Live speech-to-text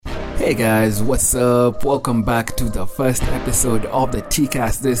Hey guys, what's up? Welcome back to the first episode of the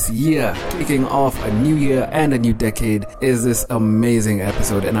T-Cast this year. Kicking off a new year and a new decade is this amazing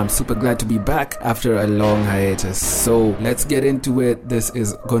episode, and I'm super glad to be back after a long hiatus. So let's get into it. This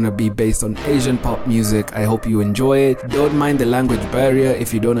is gonna be based on Asian pop music. I hope you enjoy it. Don't mind the language barrier.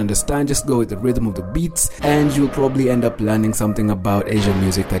 If you don't understand, just go with the rhythm of the beats and you'll probably end up learning something about Asian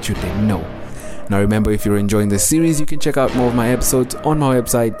music that you didn't know. Now remember, if you're enjoying this series, you can check out more of my episodes on my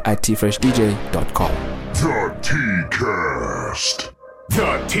website at tfreshdj.com. The T-Cast.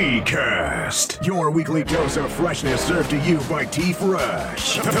 The T-Cast. Your weekly dose of freshness served to you by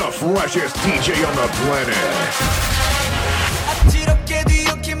T-Fresh. The freshest DJ on the planet. 앞지럽게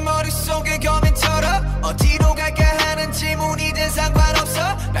뒤엉킨 머릿속에 고민처럼 어디로 갈까 하는 질문이든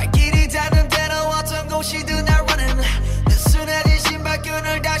상관없어 발길이 닿는 대로 어떤 곳이든 I running 느슨해진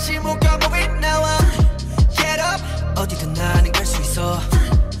신발끈을 다시 묶어보긴 나와 Get up 어디든 나는 갈 수 있어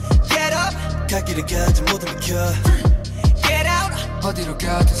Get up 갈 길을 가지 모두 비켜 Get out 어디로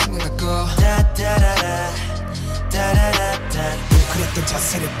가든 생각하고 다다라라 다라라다 그랬던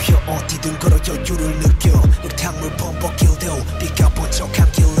자세를 펴 어디든 걸어 여유를 느껴 흙탕물 범벅길도 비가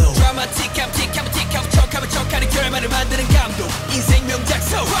번쩍한 길로 드라마틱함 틱하면 틱하고 척하면 척하는 결말을 만드는 감독 인생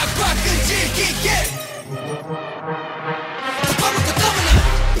명작서 확확 끈질기게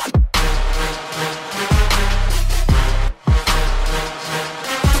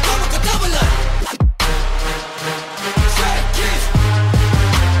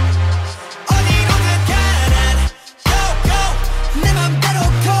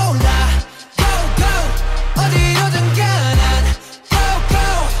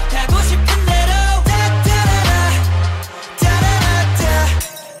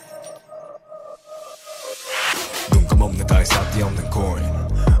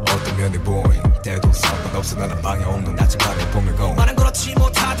나는 방해 없는 나침반에 봄을 고 말은 그렇지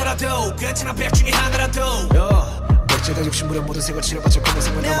못하더라도 괜찮아 백 중에 하나라도 백제가 욕심부려 모든 색을 칠해봤자 그런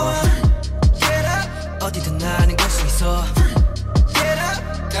생각 남아 Get up 어디든 나는 갈 수 있어 Get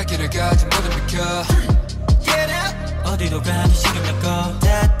up 갈 길을 가지 모든 비켜 Get up 어디로 가든 신경 낚고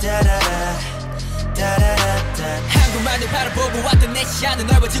다다라라 다라라다 한국만을 바라보고 왔던 내 시야는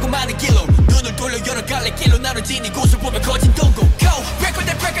넓어지고 많은 길로 눈을 돌려 여러 갈래 길로 나눠진 이곳을 보며 거진 동공 Go break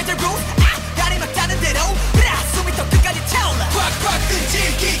the roof 다리 막 타는 대로 숨이 더 끝까지 차올라 꽉꽉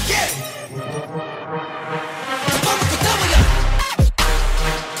끈질기게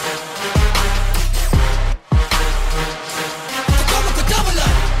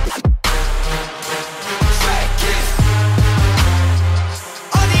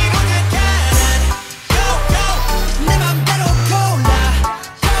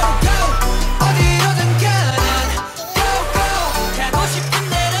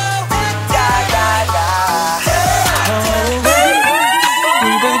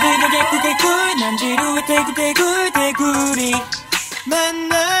대구리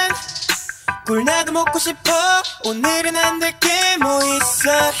만난 꿀나도 먹고 싶어 오늘은 안 될 게 뭐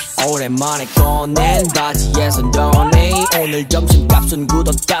있어 오랜만에 꺼낸 바지에선 더니 오늘 점심값은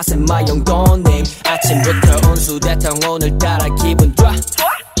굳었다센 마용돈님 아침부터 온수대통 오늘따라 기분 좋아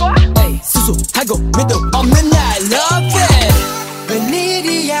에이 수수하고 믿음 없는 날 love it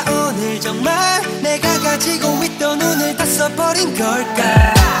웬일이야 오늘 정말 내가 가지고 있던 눈을 다 써버린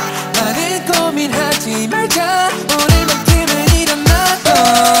걸까 많은 고민하지 말자 오늘만큼은 일어나도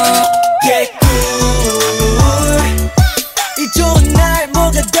Get good 이 좋은 날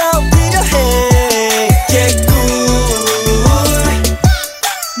뭐가 더 필요해 Get good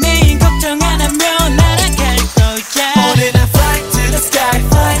내일 걱정 안 하면 날아갈 거야 오늘 난 fly to the sky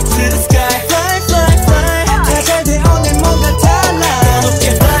fly to the sky fly fly fly 다 잘 돼 오늘 뭔가 달라 높게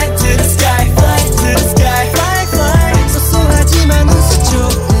fly to the sky fly to the sky fly fly 소소하지만 웃어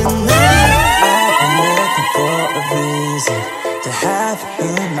좋은 날 I'm looking for a reason to have you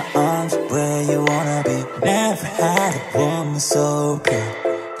in my arms where you wanna be. Never had a woman so pure.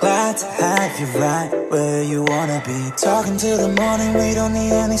 Glad to have you right where you wanna be. Talking till the morning, we don't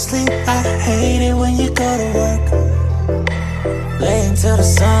need any sleep. I hate it when you go to work. Laying till the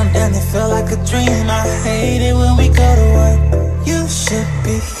sun and it feel like a dream. I hate it when we go to work. You should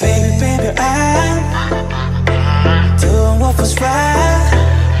be, baby, baby, I'm doing what was right.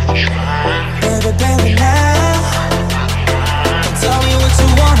 Baby, baby, now tell me what you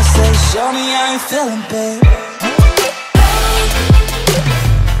wanna say. Show me how you feeling, babe.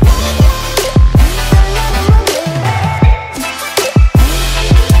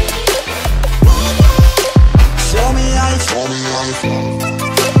 Show me how you feeling.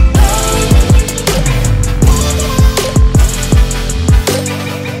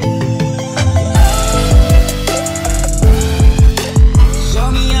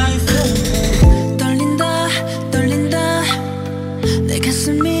 Show me how you feeling.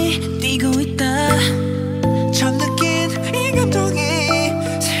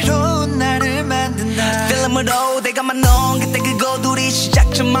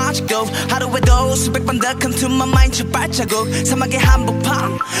 좀 맞고 하루에도 수백 번 더 come to my mind 저 발자국 사막의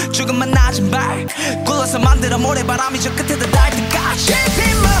한복판 죽음만 낮은 발 굴러서 만들어 모래바람이 저 끝에다 닿을 때까지 Deep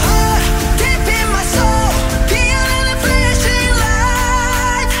in my heart, deep in my soul 피어나는 flashing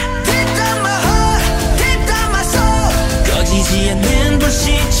light Deep down my heart, deep down my soul 꺼지지 않는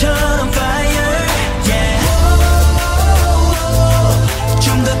불씨처럼 fire yeah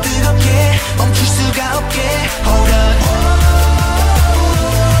좀 더 뜨겁게 멈출 수가 없게 Hold up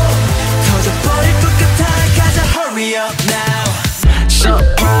터져버릴 것 같아 가자 hurry up now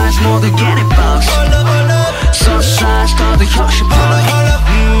Surprise 모두 get it box So size 더더 혁신 party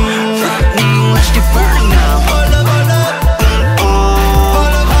Lightning let's get burning now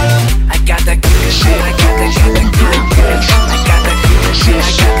I got that good shit I got that good good good I got that good shit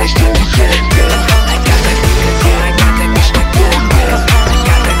I got that good good good I got that good good I got that good good good I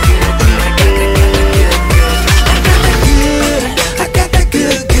got that good good I got that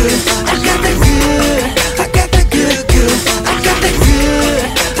good good good I got that good good I got that good I got that good good I got that good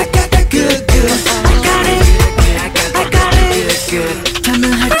I got that good good I got it I got it good 他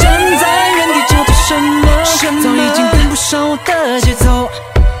们还站在原地找到什么早已经跟不上我的节奏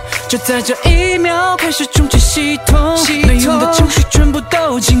就在这一秒开始重启系统没用的程序全部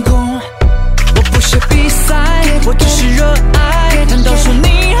都清空我不是比赛我只是热爱难道说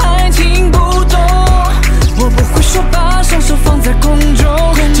你还听不懂我不会说把双手放在空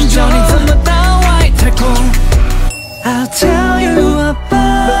中请教你怎么到外太空 I'll tell you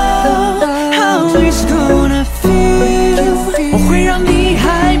about how it's gonna feel 我会让你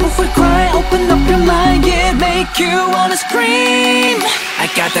还不会快 Open up your mind yeah make you wanna scream I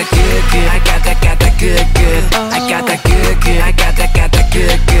got that good good I got that good good I got that good good I got that good good I got that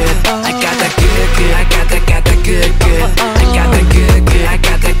good good I got that good good I got that good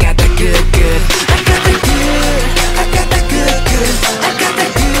good I got that good good I got that good I got that good good I got that good I got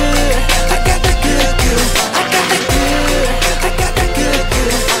that good good I got that good I got that good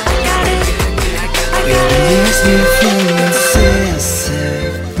good I got it It makes me feel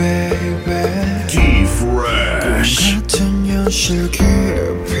sick baby T-Fresh 같은 현실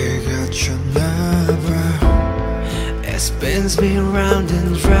깊이가 쳤나봐 It spins me round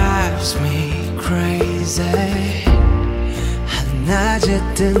and drives me crazy 한낮에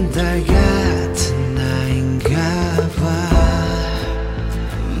뜬 달 같은 나인가봐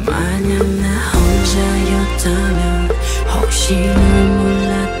만약 나 혼자였다면 혹시 널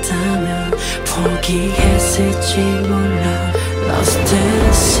몰랐다면 포기했을지 몰라 Lost in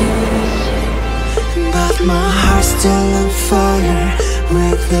the sea But my heart's still on fire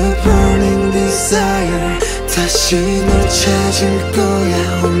With a burning desire 다시 널 찾을 거야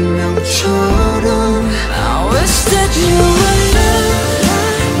운명처럼 I wish that you would love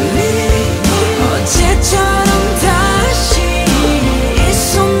me 어제처럼 다시 이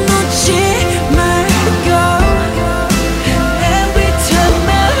손 놓지 말고 And every time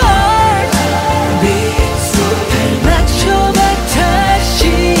my heart beats 발 맞춰봐 다시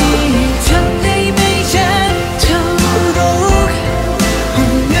설레임을 않도록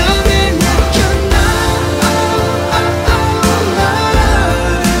운명을 맡겨놔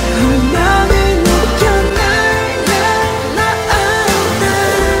운명을 맡겨놔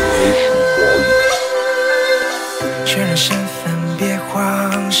确认身份别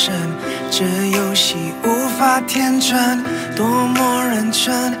慌神这游戏无法天真多么认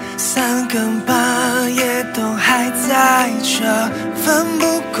真三更半夜都还在这奋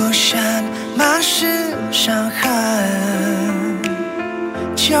不顾身满是伤痕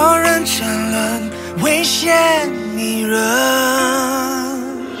叫人沉沦危险迷人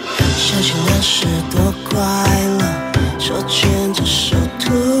相信那是多快乐手牵着手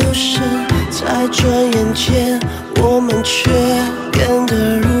徒生在转眼间我们却变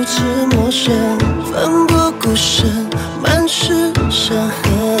得如此陌生奋不顾身满是伤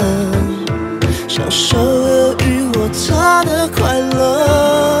痕享受尔虞我诈的快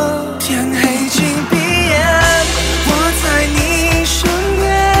乐天黑请闭眼我在你身边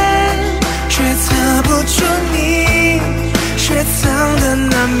却测不出你雪藏的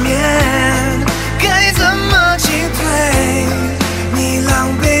难眠该怎么击退你狼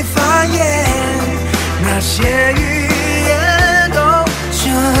狈发言那些语言都成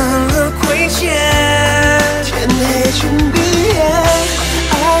了亏欠天黑请闭眼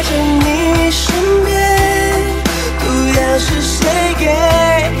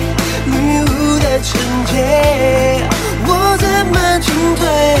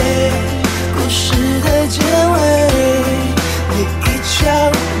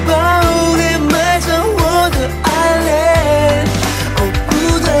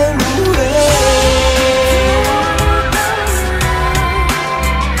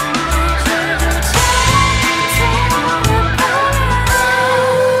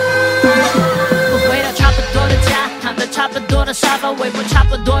发微博差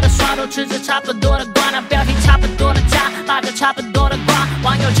不多的刷都吃着差不多的瓜，那标题差不多的加，骂着差不多的瓜，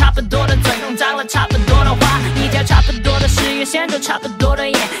网友差不多的嘴，弄脏了差不多的话，一条差不多的事业线，就差不多的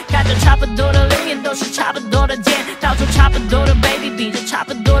眼，看着差不多的留言，都是差不多的贱，到处差不多的 baby， 比着差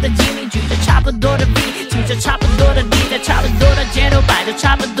不多的机密，举着差不多的 B， 举着差不多的 D， 在差不多的街头摆着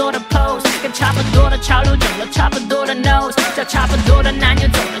差不多的 pose， 跟差不多的潮流整了差不多的 nose， 叫差不多的男友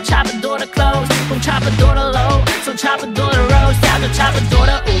走了差不多的 clothes， 碰差不多的楼，送差不多的 rose， 跳着差不多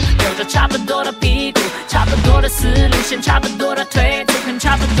的舞，有着差不多的屁股，差不多的思路线，差不多的腿，图片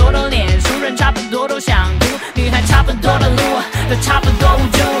差不多的脸，熟人差不多都想哭，女孩差不多的路，都差不多无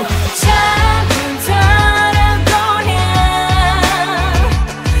助。差不多的姑娘，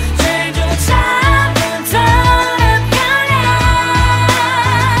追逐差不多的漂亮，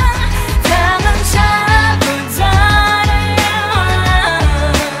她们差不多的愿望，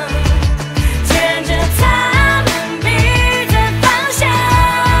牵着她们彼此方向，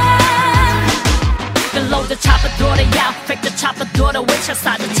跟搂着差不多的腰，飞着差不多的微笑，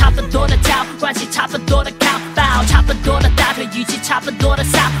撒着差不多的娇，关系差不多的靠抱，差不多的大腿，语气差不多的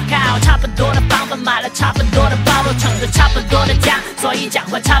骚，靠差不多的房子，买了差不多的包，都撑着差不多的家，所以讲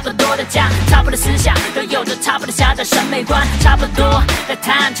话差不多的讲，差不多的思想，都有着差不多狭窄审美观，差不多的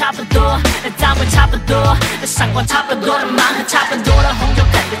谈，差不多的脏话，差不多的闪光，差不多的盲盒，差不多的红酒，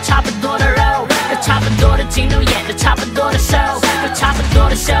啃着差不多的肉，有差不多的金牛，演着差不多的秀，有差不多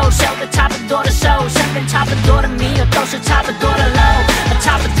的秀，秀的差不多的瘦，身边差不多的密友，都是差不多的 low，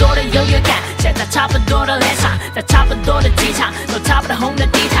 差不多的优越感，现在差不多的脸上，在差不多的机场，有差不多红的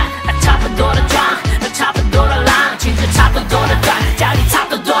地毯，差不多的妆，有差不多的浪，裙子差不多的短，家里差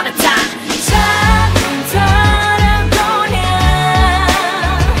不多的赞，差不多的姑娘，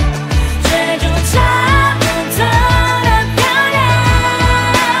追逐差不多的漂亮，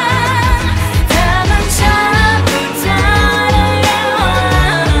她们差不多的愿望，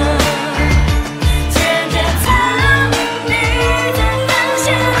牵着她们彼此方向，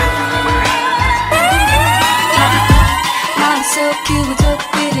마음속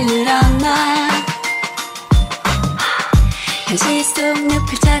규부족들을 늘어놔 현실 속 늪을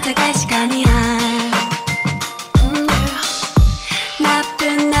찾아갈 시간이야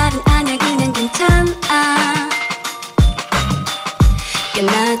나쁜 날은 아니야 그냥 괜찮아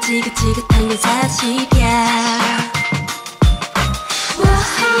꽤나 지긋지긋한 게 사실이야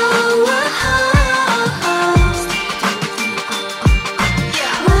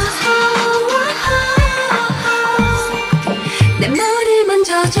내 머리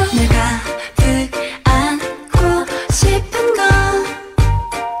만져줘 내가 안고 싶은 건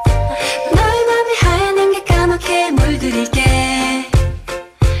너의 맘이 하얀 안개 까맣게 물들일게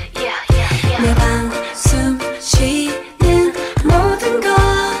내 방 숨 쉬는 모든 것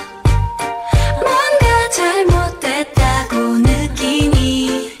뭔가 잘못됐다고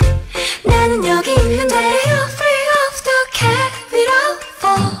느끼니 나는 여기 있는데 You're free of the capital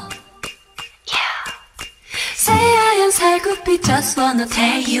새하얀 살구빛 just wanna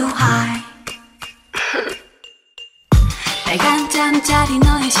tell you hi 빨간 잠자리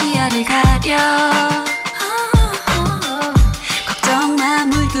너의 시야를 가려 걱정 마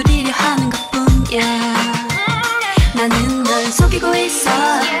물들이려 하는 것뿐이야 나는 널 속이고 있어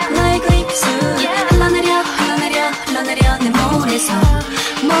너의 그 입술 흘러내려 흘러내려 흘러내려 내 몸에서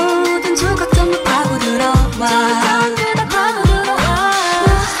모든 조각 전부 파고들어와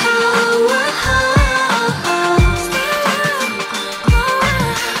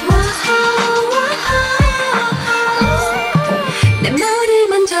내 머리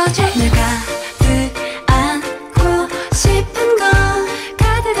만져줘 내가 안고 싶은 건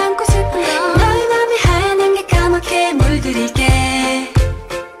가득 안고 싶은 건 너의 맘이 하얀 안개 까맣게 물들일게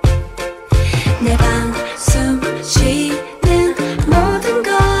내 방 숨 쉬는 모든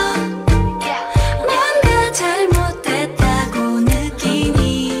것 뭔가 잘못됐다고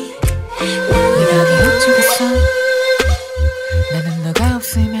느끼니 네가 훔치겠어 나는 너가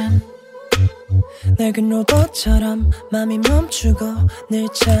없으면 낡은 로봇처럼 맘이 멈추고 늘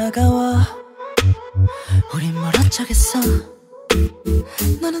차가워 우린 뭘 어쩌겠어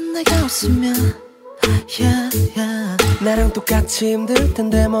너는 내가 없으면 yeah, yeah. 나랑 똑같이 힘들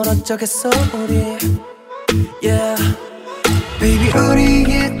텐데 뭘 어쩌겠어 우리 yeah. Baby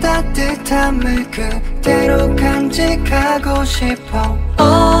우리의 따뜻함을 그대로 간직하고 싶어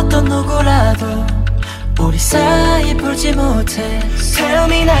어떤 누구라도 우리 사이 풀지 못해 Tell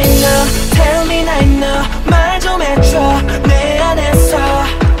me now you know Tell me now you know 말 좀 해줘 내 안에서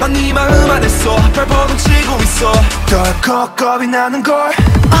난 네 마음 안에서 발버둥 치고 있어 덜컥 겁이 나는 걸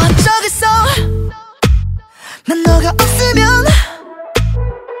어쩌겠어 난 너가 없으면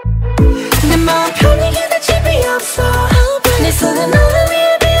내 마음 편히 견딜 집이 없어 Oh baby 내 손은 너를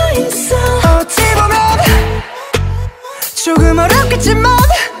위해 비어있어 어찌 보면 조금 어렵겠지만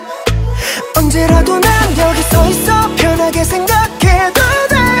언제라도 난 여기 서있어 편하게 생각해도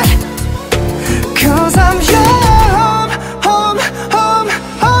돼 Cause I'm your home, home, home,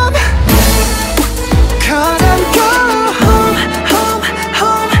 home Cause I'm your home, home,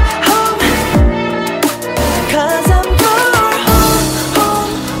 home, home Cause I'm your home,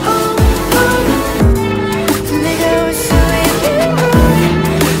 home, home, home 내가 올 수 있는 곳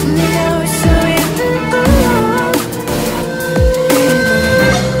내가 올 수 있는 곳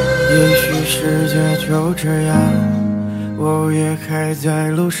也许世界就这样我也还在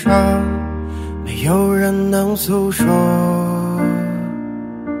路上没有人能诉说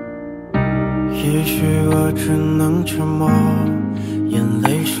也许我只能沉默眼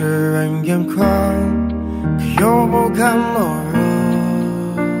泪湿润眼眶可又不敢懦弱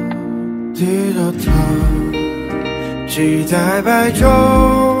低着头期待白昼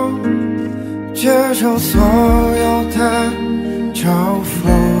接受所有的嘲讽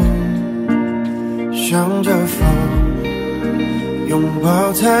向着风拥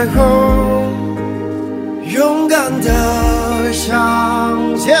抱彩虹勇敢地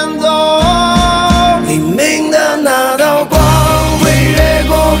向前走黎明的那道光会越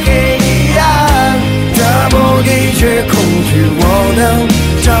过黑暗打破一切恐惧我能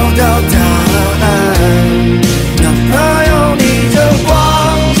找到答案哪怕要逆着光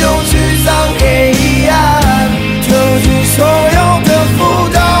就去上黑暗脱去所有的负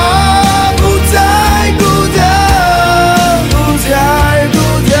担不再孤单不再孤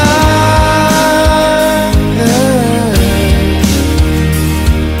单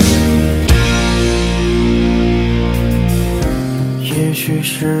也许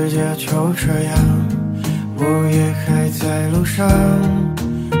世界就这样我也还在路上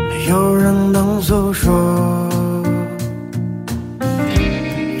没有人能诉说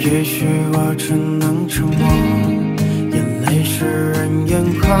也许我只能沉默眼泪湿润眼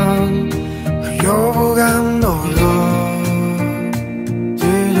眶可又不敢懦弱低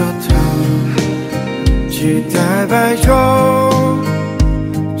着头期待白昼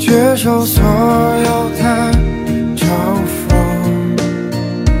接受所有的嘲讽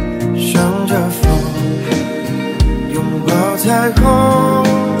向着风拥抱彩虹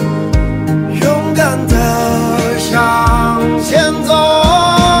勇敢地向前走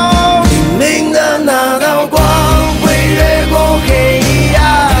黎明的那道光会越过黑暗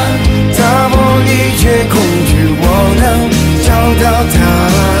打破一切恐惧我能找到答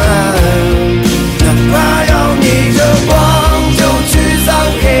案哪怕要逆着光就去上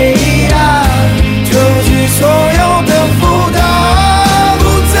黑暗脱去所有的负担不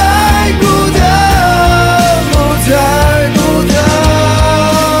再孤单不再孤单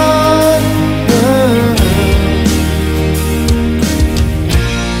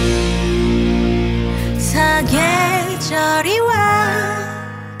사계절이 와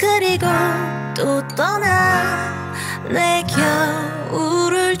그리고 또 떠나 내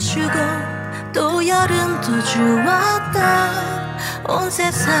겨울을 주고 또 여름도 주었다 온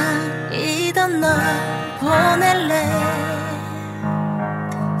세상이던 널 보낼래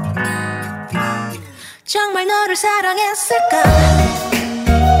정말 너를 사랑했을까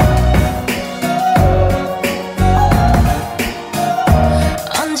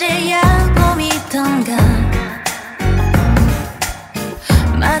언제야 봄이던가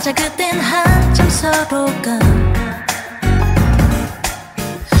맞아 그땐 한참 서로가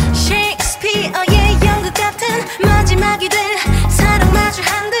셰익스피어의 연극 같은 마지막이 될 사랑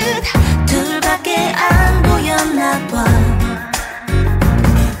마주한 듯 둘밖에 안 보였나 봐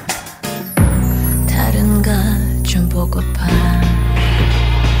다른 걸 좀 보고파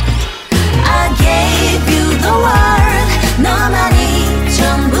I gave you the world 너만이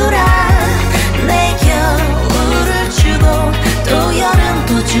전부라 내 겨울을 주고 또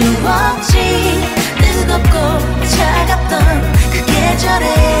여름도 주었지 뜨겁고 차갑던 그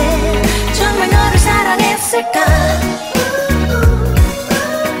계절에 정말 너를 사랑했을까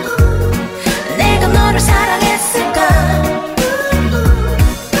내가 너를 사랑했을까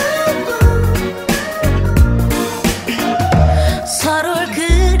서로를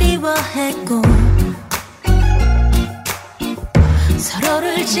그리워했고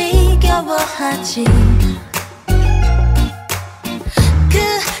서로를 지겨워하지 그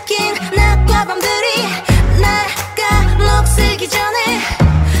긴 낮과 밤들이 날 까먹쓰기 전에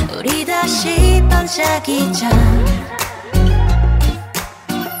우리 다시 반짝이자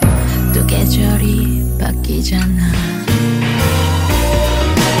또 계절이 바뀌잖아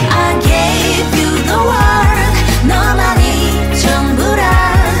I gave you the world 너만이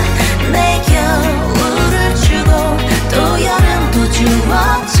전부라 내 겨울을 주고 또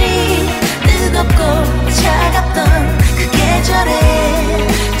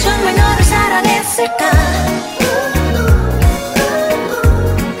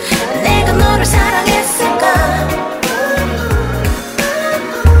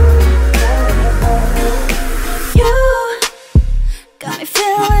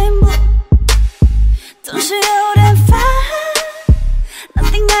尾幕，总是有点烦。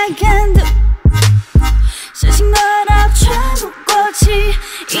Nothing I can do， 小心得到喘不过气，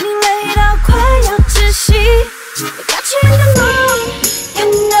已经累到快要窒息。I got you in the mood, you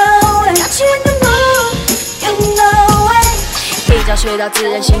know it. Got you in the mood, you know it. 一觉睡到自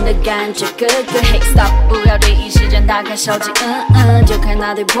然醒的感觉 good good。Hey stop， 不要第一时间打开手机，就看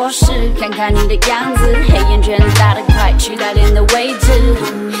那堆破事，看看你的样子，黑眼圈大得快，取代脸的位置，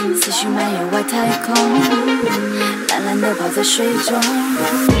思绪漫游外太空，懒懒地泡在水中，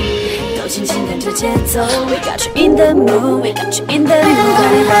都轻轻跟着节奏。We got you in the mood, we got you in the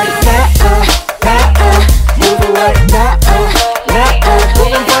mood. Body move it right now,不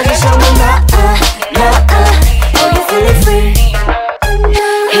用发现什么oh you feeling free.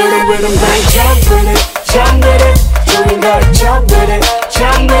 Hit it with a bang, jump with it, jump with it. 就应该 jump with it,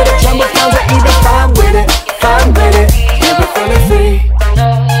 jump with it. 全部放在一边 fun with it, fun with it. Never feeling free.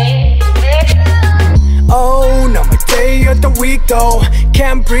 Oh, not my day of the week though.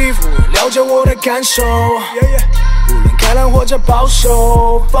 Can't breathe， 了解我的感受。无论开朗或者保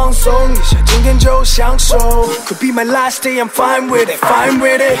守，放松一下，今天就享受。Could be my last day, I'm fine with it, fine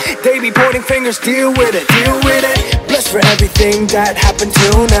with it. They be pointing fingers, deal with it, deal with it. Blessed for everything that happened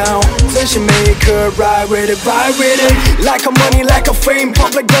till now. 珍惜每一刻 ride with it, ride with it. Like a money, like a fame.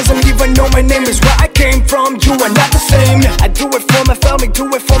 Public doesn't even know my name. Is where I came from. You are not the same. I do it for my family, do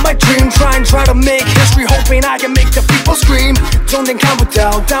it for my dream. Try to make history, hoping I can make the people scream. 终点看不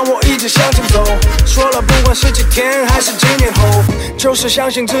到，但我一直向前走。说了，不管是几天还是几年后，就是相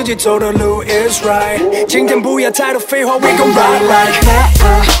信自己走的路 is right。今天不要太多废话 ，we gon' ride like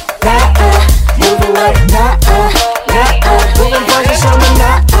move it right now， 不用发现什么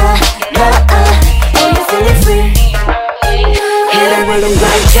oh you feeling free。Hit it with a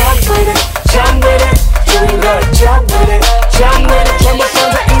right, jump with it, jump with it， 就应该 jump with it, jump with it， 全部放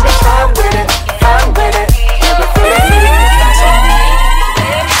在一边 fun with it, fun with it。Never feeling free。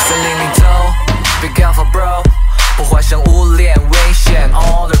森林里头 ，Be careful bro。破坏生物链危险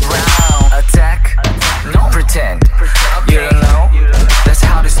all around attack no pretend you don't know that's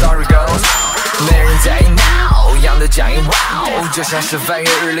how the story goes 没人在意 now 样的讲义 wow 就像是翻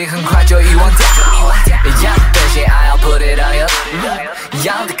阅日历很快就遗忘掉一样的个性 I'll put it on you 一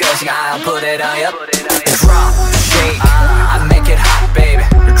样的个性 I'll put it on you drop shake I make it hot baby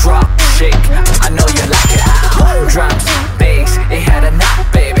drop shake I know you like it drums bass it had a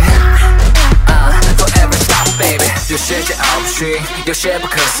knot baby don't ever stop baby 有些桀骜不驯有些不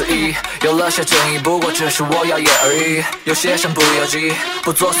可思议有了些争议不过只是我耀眼而已有些身不由己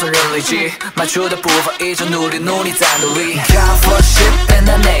不做损人利己迈出的步伐一直努力再努力 Count for shit in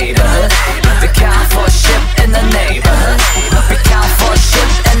the neighborhood They count for shit in the neighborhood We count for shit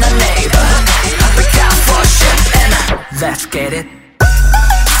in the neighborhood We count for shit in the Let's get it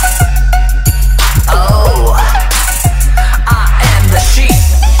Oh I am the sheep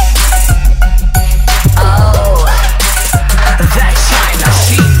Oh that China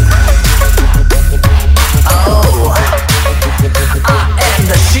sheep Oh I am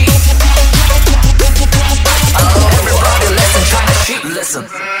the sheep Oh everybody listen China sheep Listen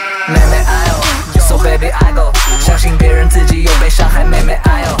妹妹哎呦 So baby I go 相信别人自己又被伤害妹妹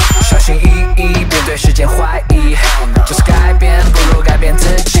哎呦小心翼翼别对世界怀疑就是改变不如改变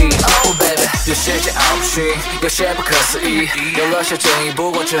自己 Oh baby 有些桀骜不驯有些不可思议有了些争议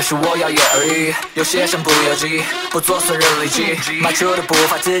不过只是我耀眼而已有些身不由己不做损人利己迈出的步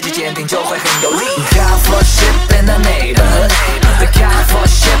伐自己坚定就会很有力 Count for shit in the neighborhood We count for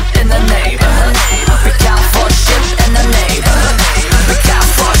shit in the neighborhood We count for shit in the neighborhood We count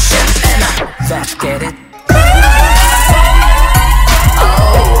for shit in the Let's get it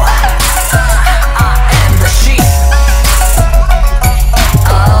Oh I am the sheep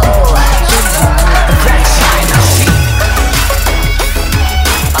Oh that China sheep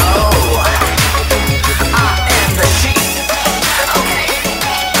Oh I am the sheep Okay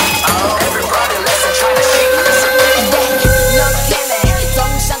Oh everybody listen China sheep listen 有天美从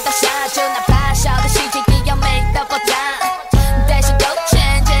上到下就哪怕小的事情也要美到爆炸带上勾芡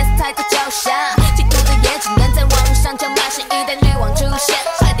这次太过抽象嫉妒的也只能在网上叫骂声一旦女王出现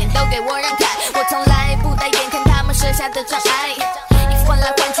快点都给我让开我从来不带眼看他们设下的障碍一换来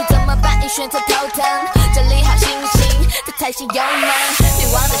换去怎么办一选择头疼这里好星星在踩熄油门女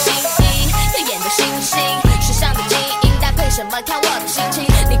王的心意耀眼的星星时尚的基因搭配什么看我的心情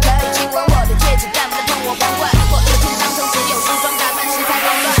你可以亲吻我的戒指但不能碰我光棍我一天当中只有梳妆打扮时才光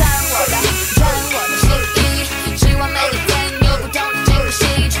棍穿我的心意希望每一天有不同的惊喜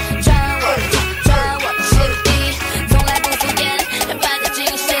穿我的心意从来不敷衍但伴着惊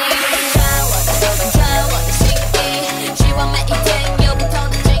喜穿我的心意希望每一天有不同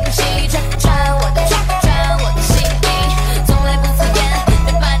的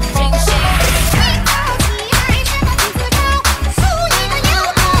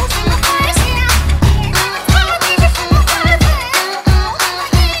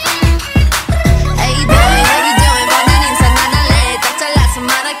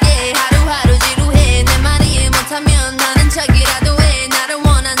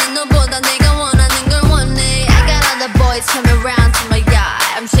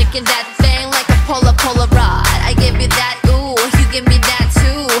shaking that thing like a Polaroid. I give you that, ooh, you give me that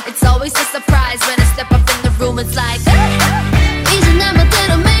too. It's always a surprise when I step up in the room. It's like 이제 날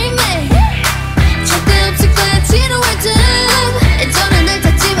멋대로 매일매일 절대 없을 거야 지루할 듯 애정은 날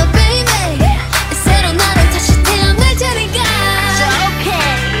닫지 마 baby 새로운 나를 다시 태어날 테니까 So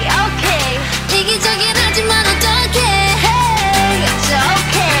okay 이기적인 하지만 어떡해 Hey So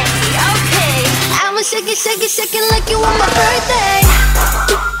okay I'ma shake it like you on my birthday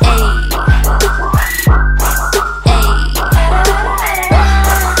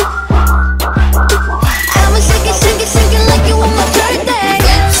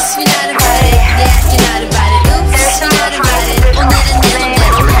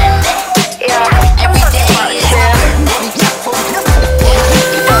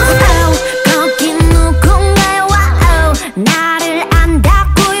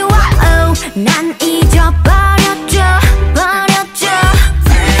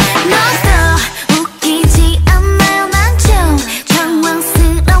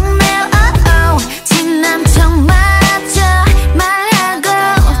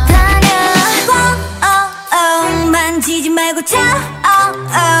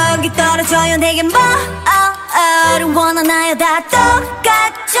떨어져요 내게 뭐를 원하나요 다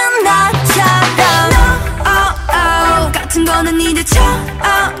똑같은 나처럼 같은 거는 이제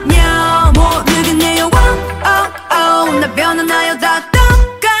전혀 모르겠네요 나 변하나요 다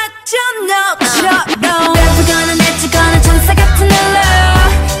똑같은 너처럼 뱉거나 내치거나 천사 같은 날로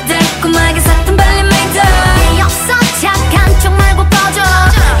달콤하게 샀던 발림메이드 없어 착한 척 말고 꺼져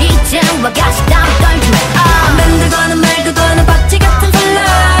이젠 와가시 땀 떨지 마 만들거나 말거나 박쥐 같은 설레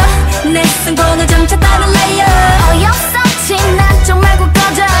내 승부는 점차 다른 레이어 어이없어 지난 쪽 말고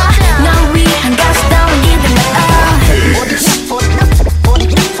꺼져 널 위한 가시 따윈 기대면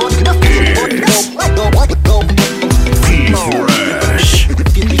Fresh,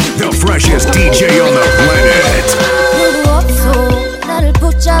 the freshest DJ on the planet. 누구 없어 나를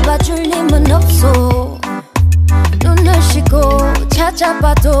붙잡아줄 힘은 없어 눈을 쉬고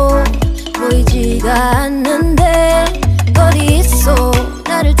찾아봐도 보이지가 않는데 어디 있어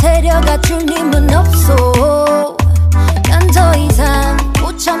나를 데려가 줄 힘은 없어 난 더 이상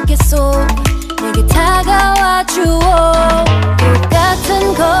못 참겠어 내게 다가와 주어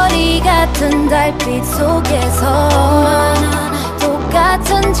똑같은 거리 같은 달빛 속에서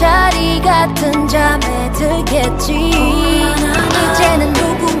똑같은 자리 같은 잠에 들겠지 이제는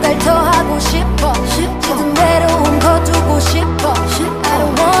누군가를 더 하고 싶어 짙은 외로움 거두고 싶어 I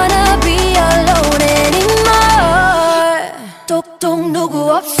don't wanna be alone anymore 똑똑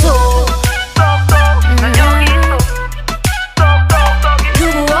누구 없어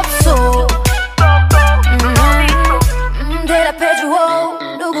누구 없어 대답해줘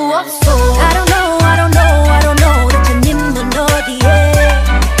누구 없어 I don't know 대체 님은 어디에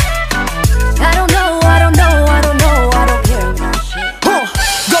I don't know I don't care about shit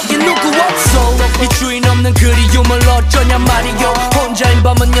거기 누구 없어 이 주인 없는 그리움을 어쩌냐 말이요 혼자인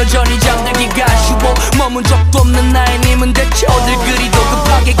밤은 여전히 잠들기가 쉬워 머문 적도 없는 나의 님은 대체 어딜 그리도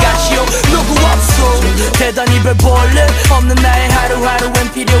급하게 가시오 누구 없어 대단히 별 볼일 없는 나의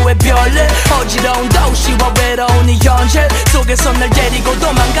하루하루엔 필요해 별일 어지러운 도시와 외로운 이 현실 속에서 날 데리고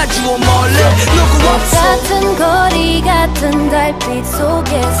도망가주오 몰래 누구 없어 똑같은 거리 같은 달빛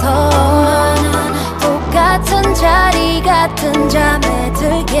속에서 똑같은 자리 같은 잠에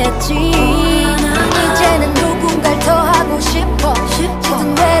들겠지 이제는 누군가를 더 하고 싶어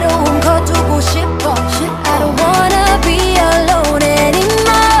짙은 외로움 거두고 싶어 I don't wanna be alone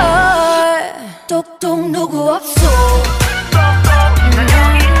anymore 똑똑 누구 없어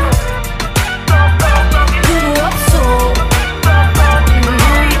누구 없어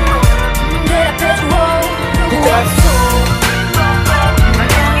대답해줘 누구 없어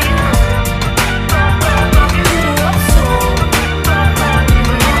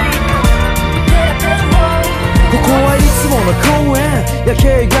公園夜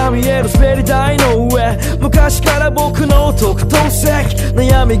景が見える滑り台の上昔から僕の特等席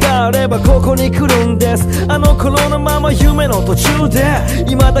悩みがあればここに来るんですあの頃のまま夢の途中で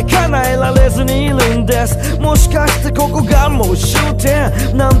未だ叶えられずにいるんですもしかしてここがもう終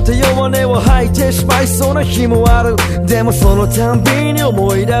点なんて弱音を吐いてしまいそうな日もあるでもそのたんびに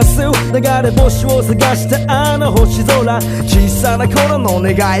思い出す流れ星を探したあの星空小さな頃の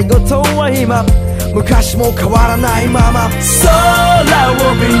願い事は今昔も変わらないまま空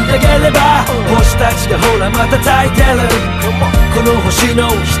を見上げれば星たちがほらまた焚いてるこの星の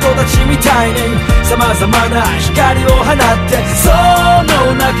人たちみたいに様々な光を放ってそ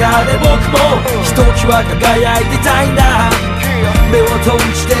の中で僕もひときわ輝いてたいな目を閉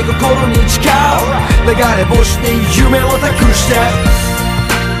じて心に誓う流れ星に夢を託して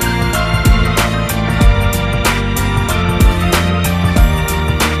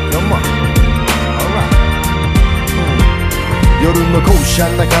の校舎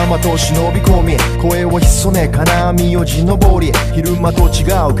仲間と忍び込み声を潜め金網を地登り昼間と違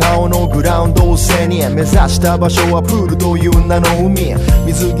う顔のグラウンドを背に目指した場所はプールという名の海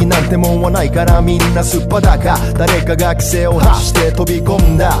水着なんてもんはないからみんなすっぱだか誰かが規制を発して飛び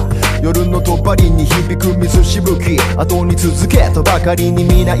込んだ夜のとばりに響く水しぶき後に続けとばかりに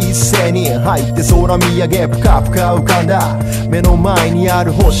皆一斉に入って空見上げぷかぷか浮かんだ目の前にあ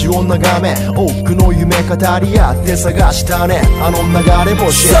る星を眺め多くの夢語り合って探したねあの流れ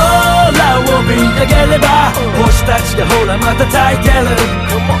星空を見上げれば星たちがほらまた焚いてる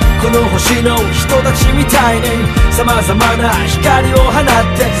この星の人たちみたいに様々な光を放っ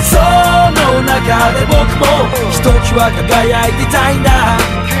てその中で僕もひときわ輝いてたいんだ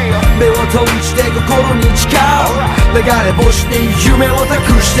目を閉じて心に誓う流れ星に夢を託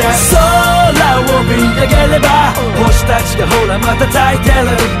して空を見上げれば星たちがほらまた焚いて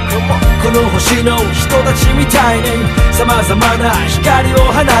るこの星の人たちみたいに様々な光を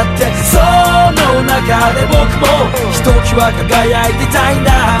放ってその中で僕もひときわ輝いてたいん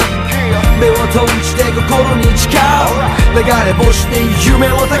だ目を閉じて心に誓う流れ星に夢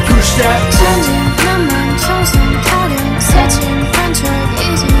を託して천진 만만 청순 가령 새침 반짝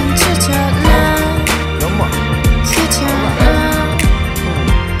이젠 지쳤나 귀찮아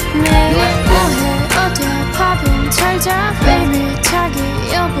내게 뭐해 어디야 밥은 잘 자 baby 자기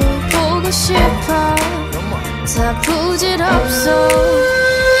여보 보고 싶어 다 부질없어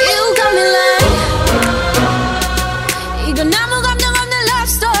You got me like 이건 아무 감정 없는 love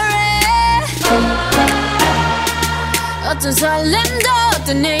story 어떤 설렘도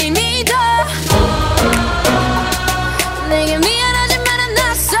어떤 의미도 내게 미안하지만 I'm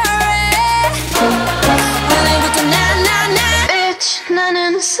not sorry 오늘부터 나 Bitch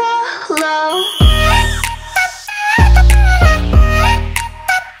나는 solo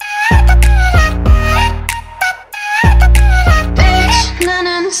Bitch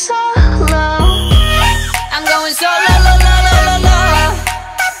나는 solo I'm going solo la la la la la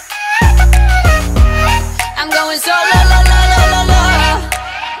I'm going solo la la la la la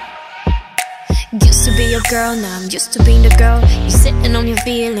Used to be your girl, now I'm used to being the girl You sitting on your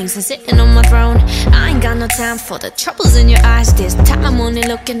feelings and sitting on my throne I ain't got no time for the troubles in your eyes This time I'm only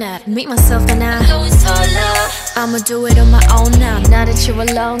looking at me, myself and I I'm going solo I'ma do it on my own now Now that you're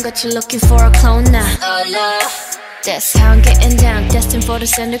alone, got you looking for a clone now Solo That's how I'm getting down, destined for the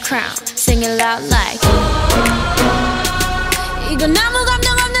center crown Sing it loud like 이건 아무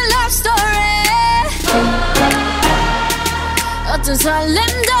감정 없는 love story 어떤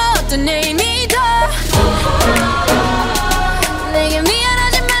설렘도 어떤 의미도 내게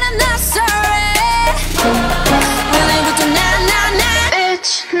미안하지만 I'm not sorry 오늘부터 나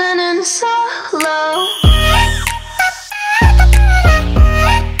Bitch 나는 solo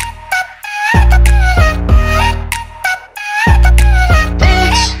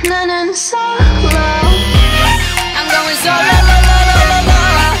Bitch 나는 solo I'm going solo la la la la la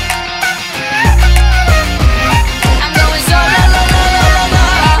I'm going solo la la la la la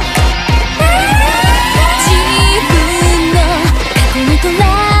自分の過去にとら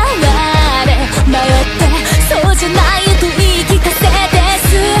われ迷ってそうじゃないと言い聞かせて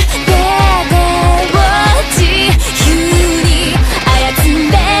全てを自由に操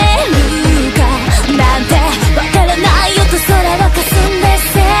れるかなんてわからないよと空はかすんで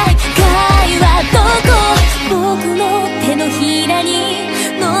世界はどこ僕の手のひらに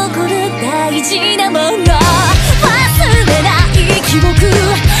残る大事なもの忘れない記憶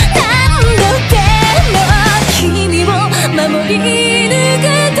何度でも君を守り抜く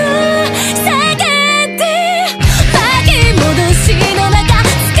と叫んで巻き戻しの中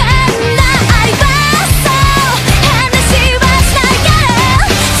掴んだアリバスを話はしたいから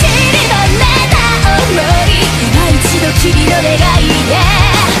散りばめた想い今一度君の願いで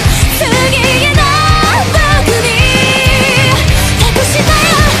次への僕に託した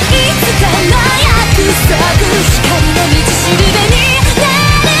よいつかの約束光の道しるべにな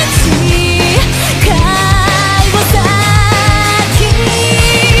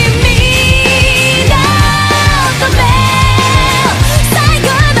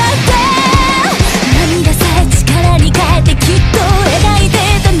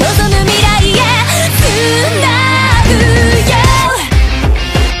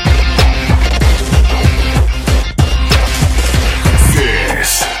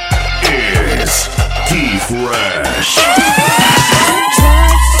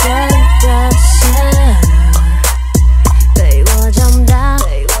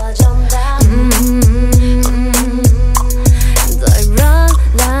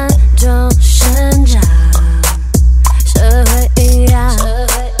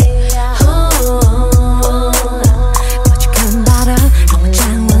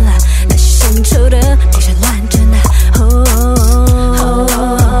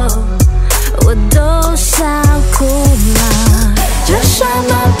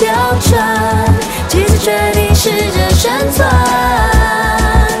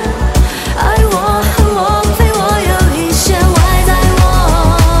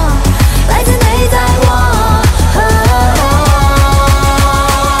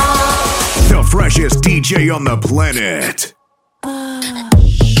DJ on the planet.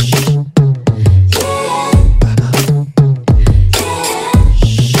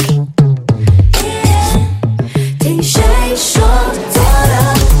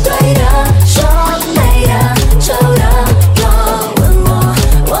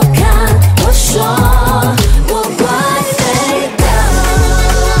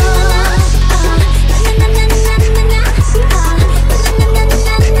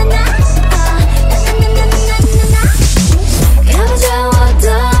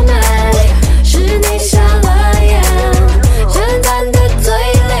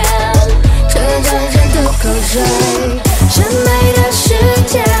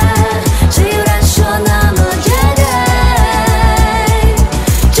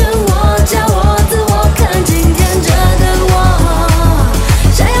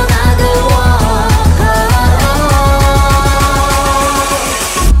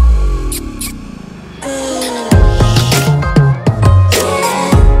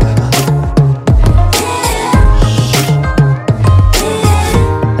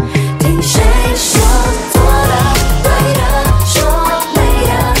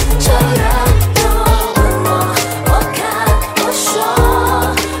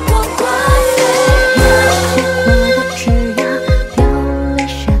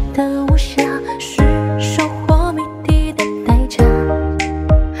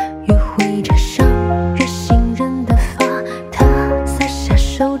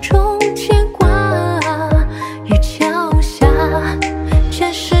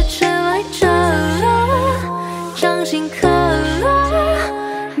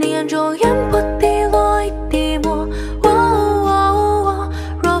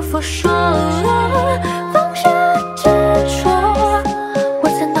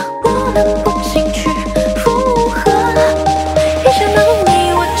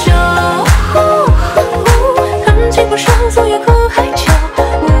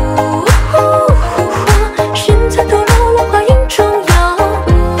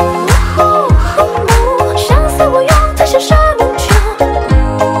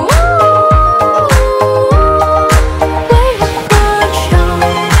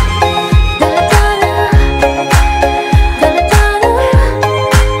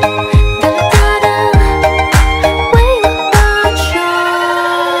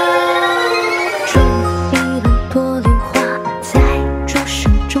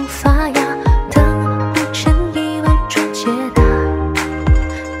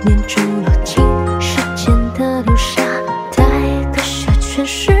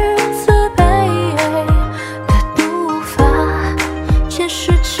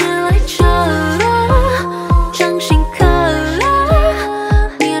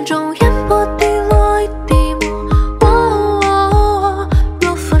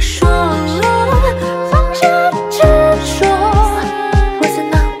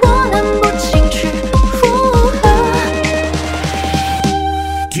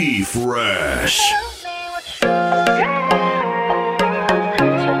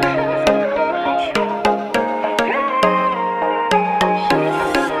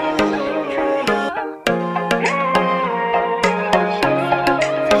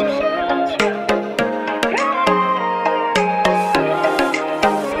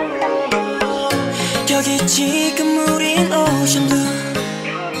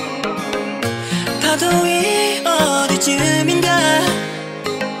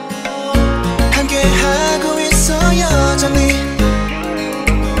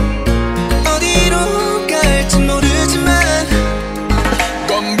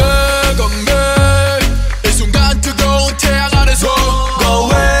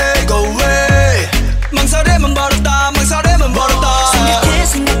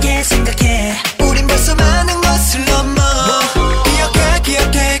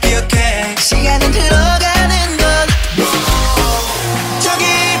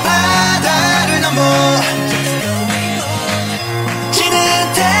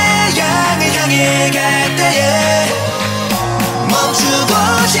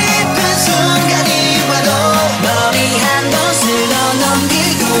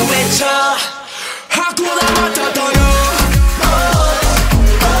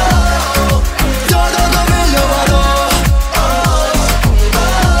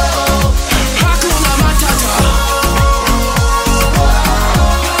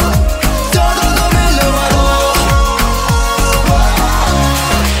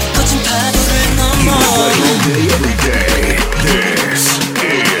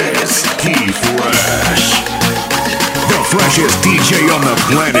 freshest DJ on the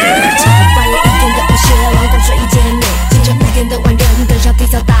planet。 花了一天的午夜，劳动睡一间内，清晨白天的万人登上缔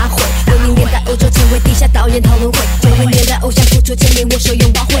造大会，60年代欧洲前为地下导演讨论会，就为年代偶像付出签名握手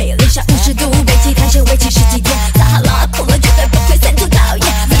拥抱会，零下50度北极探险为期10几天，撒哈拉痛了绝对不愧三度导演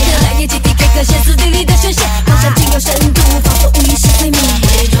，3天2夜集体 K 歌歇斯底里的宣泄，方向挺有深度，放松无意识催眠，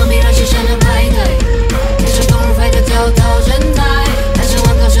伪装逼让新生的派对，天生动物飞的跳到人台，但是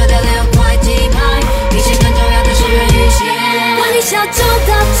网购射掉6块鸡排，比钱更重要的是人与线，管你小众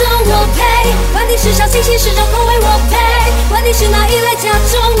大众我配，管你时尚新兴时装口味我配，管你是哪一类假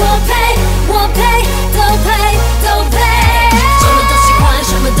装我配，我配都配都配，什么都喜欢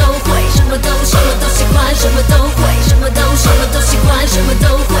什么都会，什么都喜欢什么都会，什么都喜欢什么都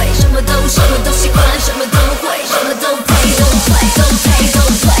会，什么都喜欢什么都会，什么都配都配都配都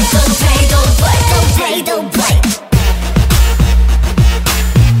配都配都配都配。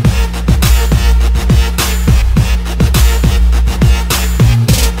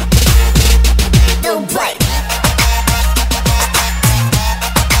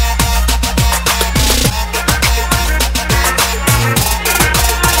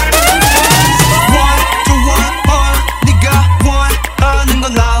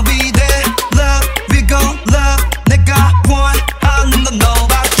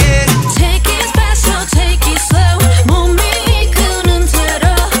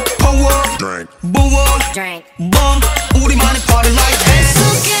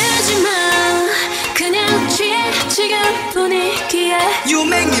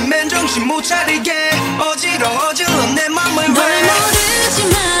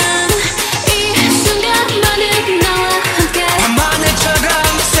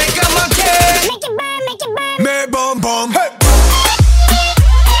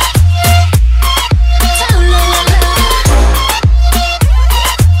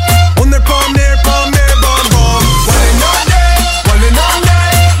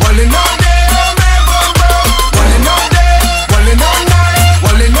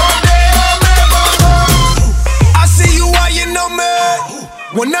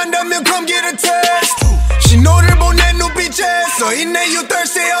원한다면 come get a test 신호를 보낸 눈빛에서 있네 you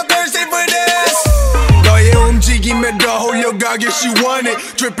thirsty I'm thirsty for this 너의 움직임에 더 홀려가길 she want it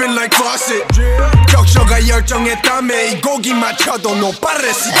dripping like faucet 격셔가 열정의 땀에 이 고기 맞춰도 no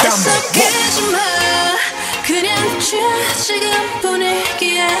pares 애석해지마 그냥 지금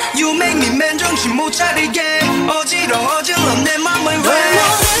분위기에 You make me 맨정신 못 차리게 어지러워 내 맘을 왜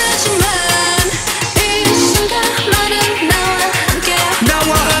모르지만 이 순간만은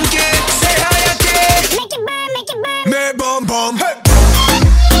나와 함께 새하얗게 매번 밤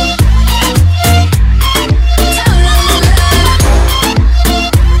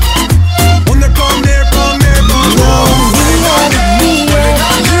오늘 밤 내일 밤 매일 밤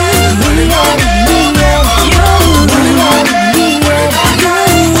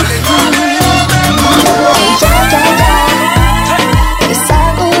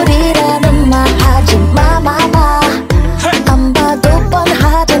이상우리라는 말 하지 마 안 봐도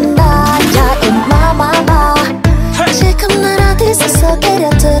뻔하던 나야 이마마마 지금 날 어디서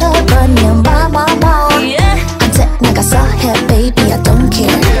데려들어 버려 마마마 언제 나가서 해 baby I don't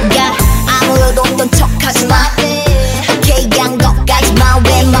care 야 아무래도 없던 척하지 마 오케이 양도 가지마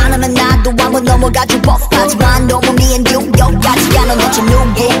웬만하면 나도 한번 넘어가줄 법하지만 너무 미행용역까지 않아 너처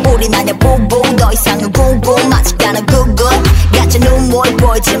누구 우린 아냐 부부 더 이상은 궁금하지 않아 구구 가짜 눈물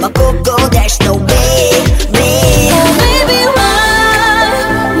보이지 마 구구 There's no way Oh baby why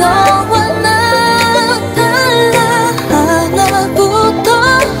너와 나 달라 하나부터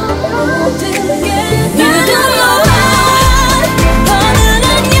모든 게 누구와 너는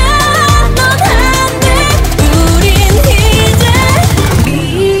아냐 넌 안돼 우린 이제 me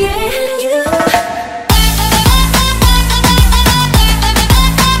and you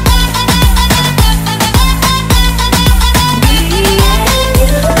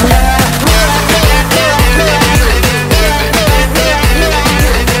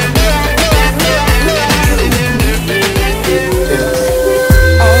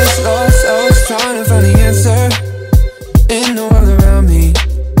I was trying to find the answer in the world around me.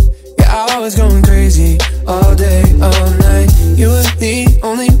 Yeah, I was going crazy all day, all night. You were the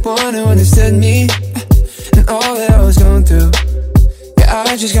only one who understood me and all that I was going through. Yeah,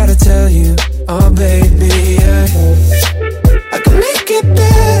 I just gotta tell you, oh baby, yeah. I can make it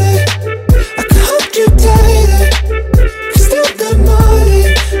better, I can hold you tighter. Cause still the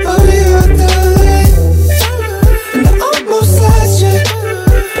morning, oh you're the light. And I almost lost you,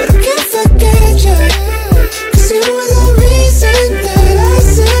 but I can't forget you. Cause you were the reason that I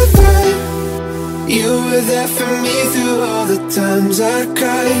survived. You were there for me through all the times I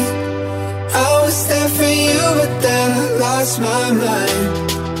cried. I was there for you, but then I lost my mind.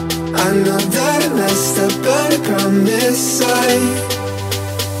 I know that I messed up, but I promise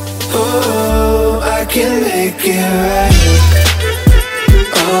oh, I can make it right.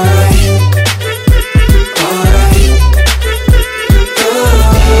 Alright, alright.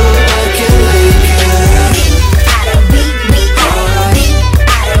 Oh, I can make it right.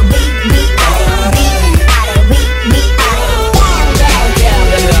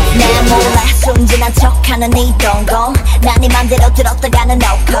 내 몰라 순진한 척하는 이 동공 난 네 맘대로 들었다가는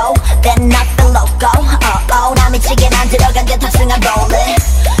no-go Then not the loco 나 미치게 난 들어간 게 탑승한 rolling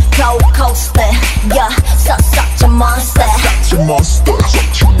Cold coaster Yeah, such a monster Such a monster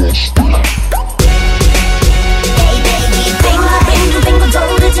Such a monster Hey baby boy 빙고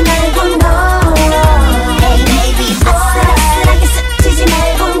돌리지 말고 no Hey baby boy 아슬아슬하게 스치지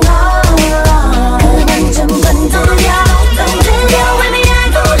말고 no 그만 좀 건드려 건드려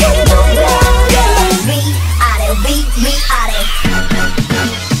애매하고 힘들어 위아래 위아래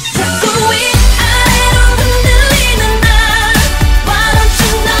자꾸 위아래로 흔들리는 나 Why don't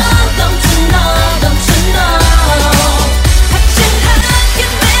you know don't you know don't you know 확실하게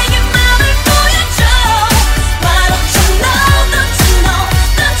내게 맘을 보여줘 Why don't you know don't you know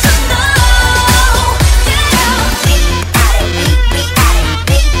don't you know 위아래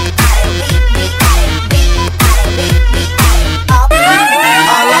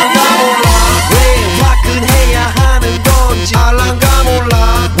알랑가 몰라 왜 화끈해야 하는 건지 알랑가 몰라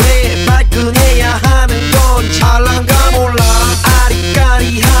왜 발끈해야 하는 건지 알랑가 몰라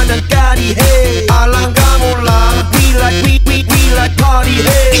아리까리하면 까리해 알랑가 몰라 We like party 해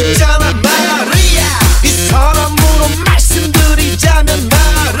있잖아 마리아 이 사람으로 말씀드리자면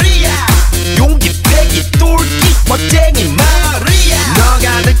마리아 용기 패기 똘끼 멋쟁이 마리아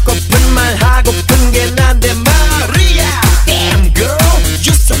너가 듣고픈 말 하고픈 게 난데 마리아 Damn girl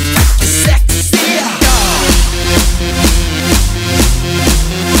you so fucking sexy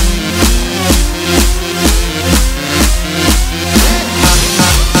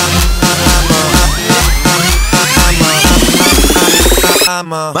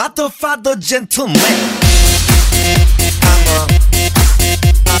I'm a motherfucker gentleman I'm a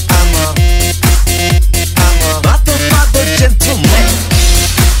motherfucker gentleman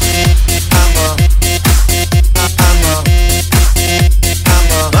I'm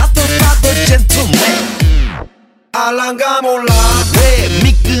a motherfucker gentleman 알랑가 몰라 왜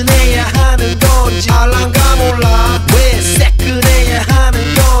미끈해야 하는 건지 알랑가 몰라 왜 새끈해야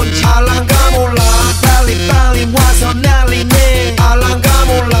하는 건지 알랑가 몰라 빨리 와서 난리네 알랑가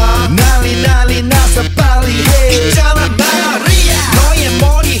몰라 난리 나서 빨리 해 있잖아 마리아 너의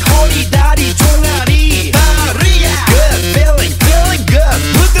머리 허리 다리 종아리 마리아 Good feeling good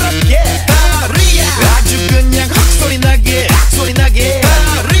부드럽게 마리아 아주 그냥 헉소리 나게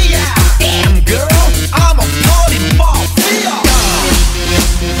마리아 Damn girl I'm a party mafia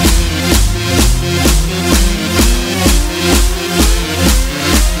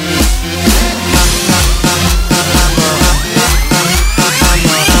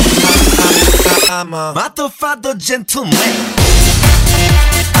I'm a motherfucker gentleman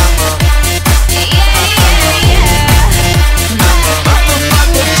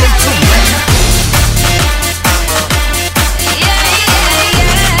motherfucker gentleman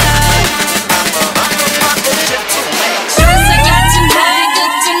쉴새 같은 하이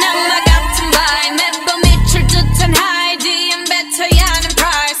끝은 악마 같은 바이 매번 미칠 듯한 하이 DM 뱉어야 하는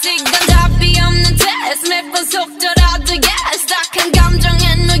price 이건 답이 없는 test 매번 속더라도 yes 딱한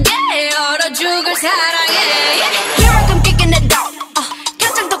감정에 누게 얼어 죽을 사랑해 Here I come kicking it out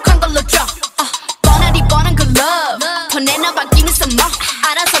가장 독한 걸로 drop 뻔한 그 love 더 내놔봐 give me some more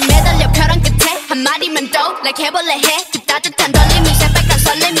알아서 매달려 벼랑 끝에 한마디만 더 like 해볼래 해 그 따뜻한 떨림이 새빨간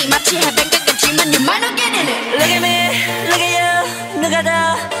설렘이 마치 해변가 같지만 you might not get in it Look at me, look at you 누가 더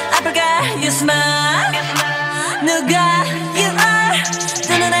아플까 you smile 누가 you are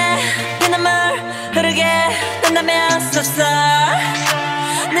두 눈에 피눈물 흐르게 된다면 섭섭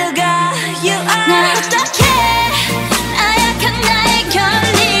누가 you are 난 어떡해 나약한 나에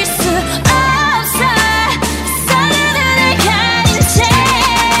견딜 수 없어 사랑을 가진 채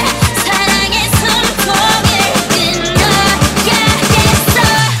사랑의 숨통을 끝나가겠어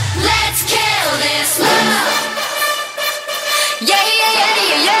Let's kill this love Yeah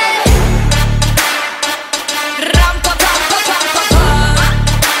람파파파파파파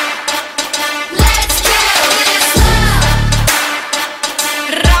Let's kill this love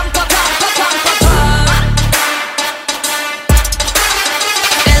람파파파파파파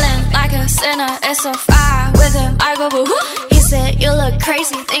Feeling like a sinner, it's so far with him I go boo-hoo He said you look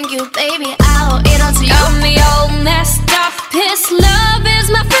crazy, thank you baby I'll eat onto you Got me all messed up His love is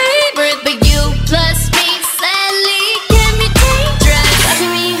my favorite But you plus me sadly can be dangerous Lucky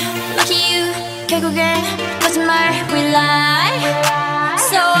me, lucky you 결국엔 거짓말 we lie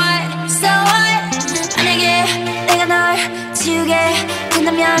So what,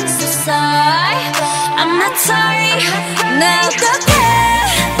 sorry I'm not sorry 나 어떡해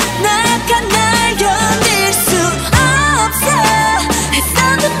나약한 날 견딜 수 없어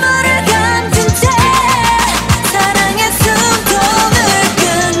했던 눈물을 감춘 채 사랑의 숨통을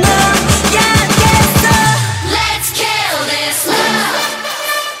끊어야겠어 Let's kill this love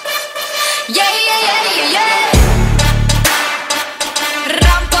Yeah yeah yeah yeah yeah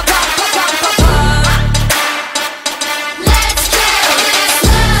Let's kill this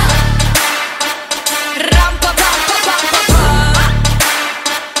love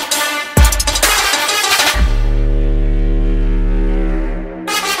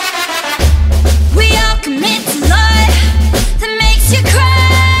We all commit to love that makes you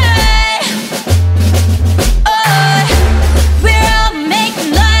cry Oh, we're all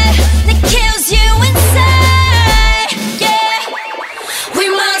making love that kills you inside Yeah, we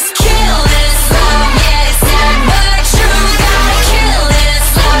must kill this love Yeah, it's not but true Gotta kill this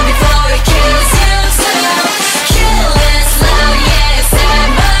love before it kills you too Kill this love, yeah, it's not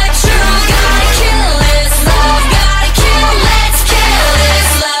but true Gotta kill this love, gotta kill Let's kill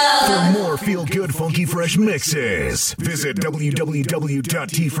this love For more feel-good, funky, fresh mixes, visit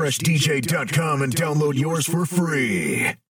www.tfreshdj.com and download yours for free.